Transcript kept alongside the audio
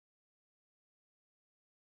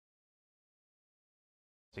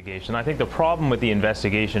I think the problem with the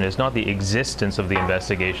investigation is not the existence of the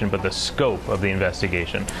investigation, but the scope of the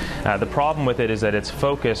investigation. The problem with it is that it's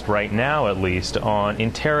focused right now, at least, on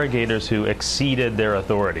interrogators who exceeded their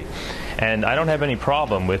authority. And I don't have any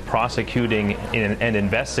problem with prosecuting and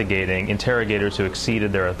investigating interrogators who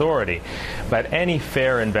exceeded their authority. But any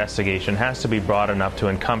fair investigation has to be broad enough to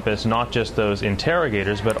encompass not just those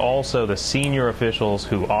interrogators, but also the senior officials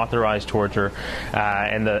who authorized torture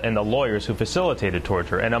and the lawyers who facilitated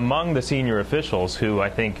torture. And among the senior officials who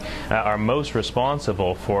I think are most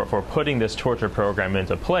responsible for putting this torture program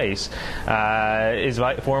into place is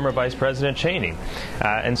former Vice President Cheney.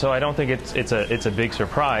 And so I don't think it's a big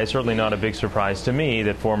surprise, certainly not a big surprise to me,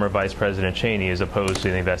 that former Vice President Cheney is opposed to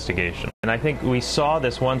the investigation. And I think we saw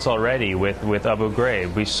this once already with Abu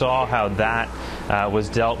Ghraib. We saw how that was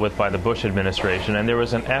dealt with by the Bush administration, and there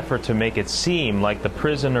was an effort to make it seem like the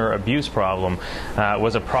prisoner abuse problem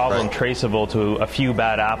was a problem traceable to a few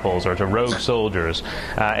bad apples or to rogue soldiers.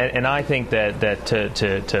 And I think that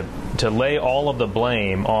to lay all of the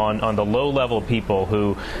blame on the low-level people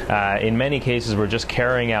who, in many cases, were just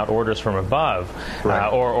carrying out orders from above,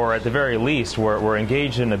 or at the very least were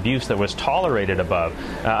engaged in abuse that was tolerated above,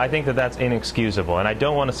 I think that that's inexcusable. And I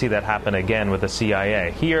don't want to see that happen again with the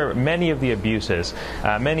CIA. Here, many of the abuses,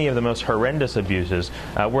 many of the most horrendous abuses,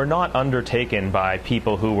 were not undertaken by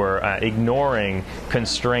people who were ignoring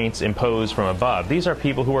constraints imposed from above. These are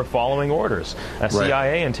people who were following orders.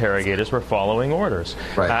 CIA interrogators were following orders.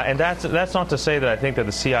 And that's not to say that I think that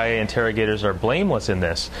the CIA interrogators are blameless in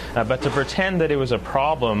this, but to pretend that it was a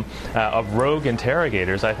problem of rogue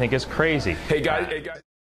interrogators, I think is crazy. Hey guys.